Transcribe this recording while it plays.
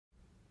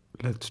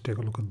Let's take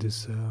a look at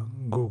this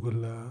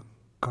Google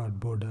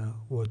Cardboard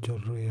virtual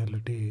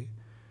reality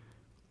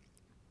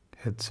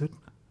headset.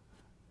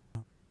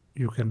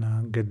 You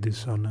can get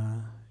this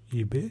on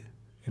eBay.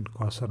 It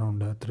costs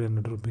around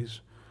 300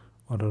 rupees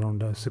or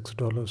around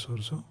 $6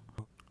 or so.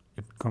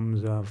 It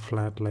comes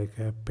flat like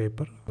a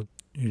paper.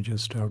 You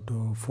just have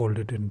to fold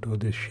it into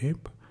this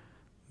shape.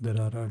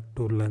 There are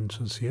two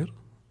lenses here.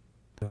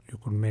 You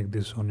could make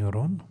this on your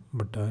own,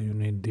 but you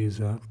need these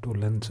two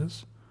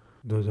lenses.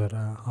 Those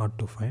are hard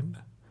to find.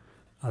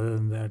 Other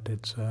than that,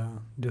 it's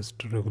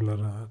just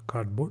regular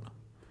cardboard.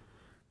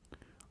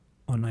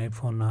 On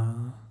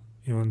iPhone,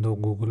 even though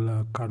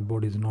Google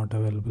Cardboard is not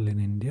available in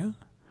India,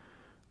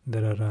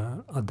 there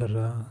are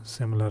other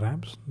similar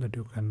apps that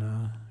you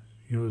can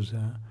use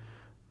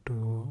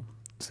to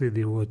see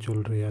the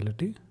virtual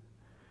reality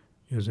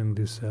using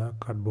this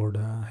cardboard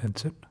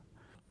headset.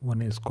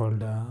 One is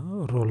called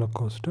Roller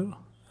Coaster,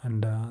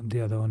 and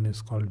the other one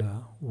is called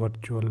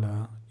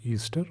Virtual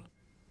Easter.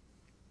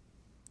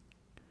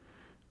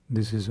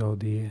 This is how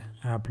the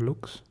app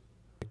looks.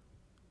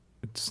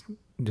 It's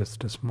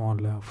just a small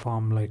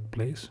farm-like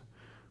place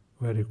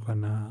where you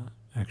can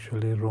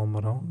actually roam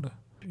around.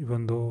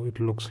 Even though it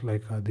looks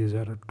like these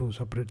are two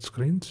separate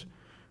screens,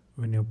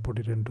 when you put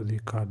it into the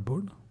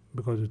cardboard,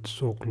 because it's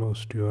so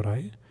close to your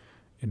eye,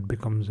 it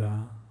becomes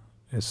a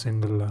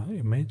single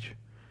image,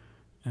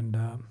 and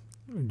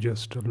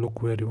just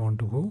look where you want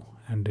to go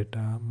and it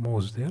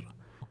moves there.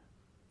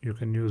 You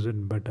can use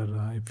it better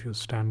if you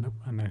stand up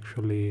and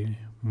actually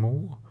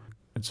move.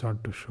 It's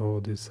hard to show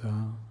this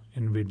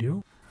in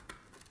video.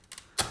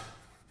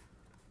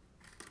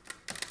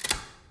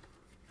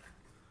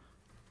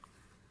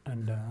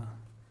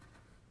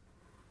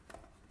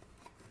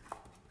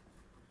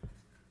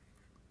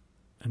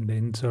 And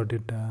insert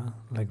it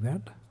like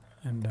that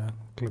and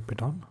clip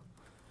it on.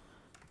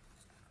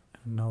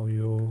 And now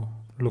you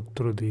look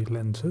through the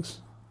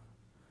lenses.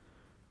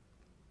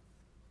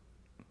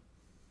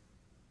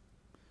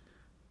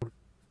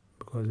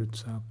 Because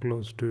it's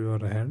close to your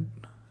head,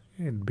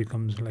 it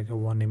becomes like a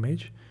one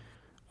image.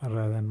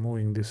 Rather than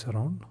moving this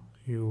around,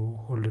 you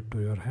hold it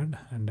to your head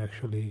and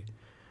actually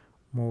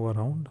move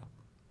around,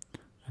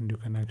 and you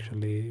can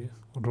actually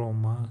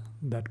roam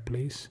that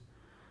place.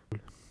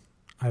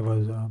 I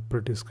was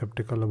pretty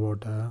skeptical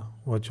about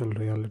virtual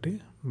reality,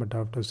 but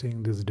after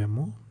seeing this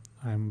demo,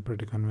 I'm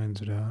pretty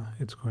convinced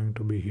it's going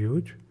to be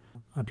huge,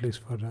 at least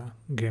for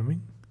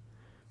gaming.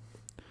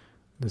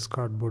 This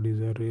cardboard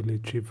is a really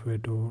cheap way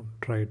to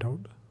try it out.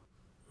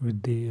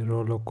 With the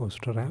roller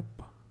coaster app,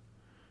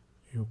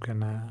 you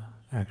can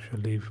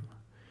actually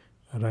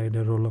ride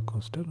a roller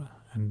coaster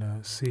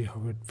and see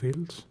how it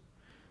feels.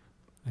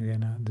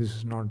 Again, this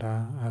is not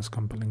as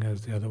compelling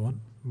as the other one,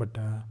 but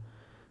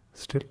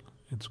still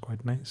it's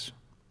quite nice.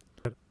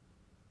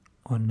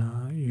 On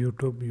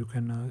YouTube, you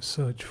can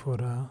search for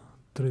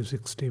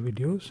 360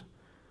 videos,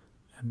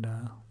 and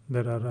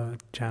there are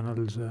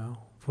channels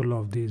full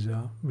of these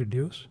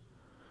videos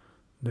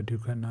that you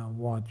can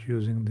watch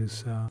using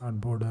this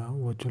cardboard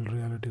virtual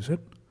reality set.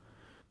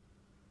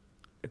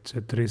 It's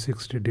a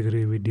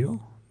 360-degree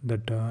video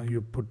that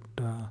you put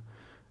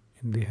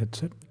in the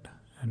headset,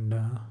 and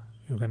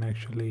you can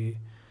actually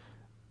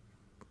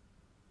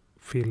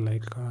feel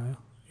like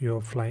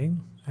you're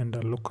flying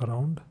and look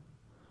around.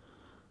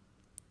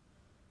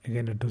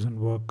 Again, it doesn't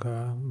work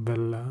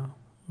well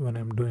when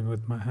I'm doing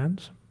with my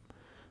hands,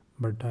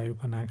 but you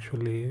can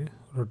actually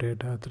rotate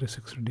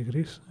 360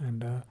 degrees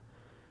and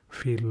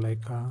feel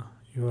like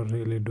you're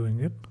really doing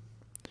it.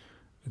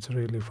 It's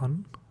really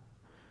fun.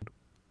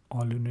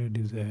 All you need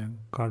is a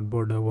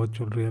cardboard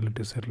virtual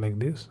reality set like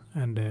this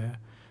and a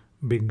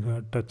big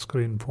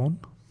touchscreen phone,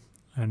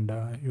 and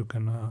you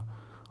can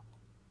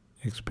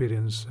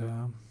experience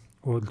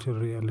virtual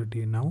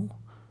reality now.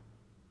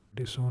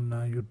 Pretty soon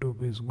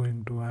YouTube is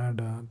going to add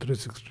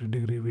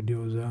 360-degree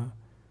videos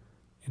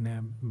in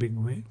a big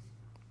way.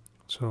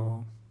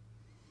 So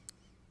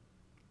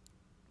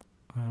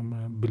I'm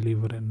a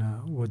believer in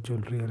virtual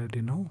reality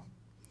now.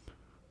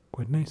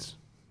 Quite nice.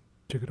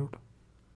 Check it out.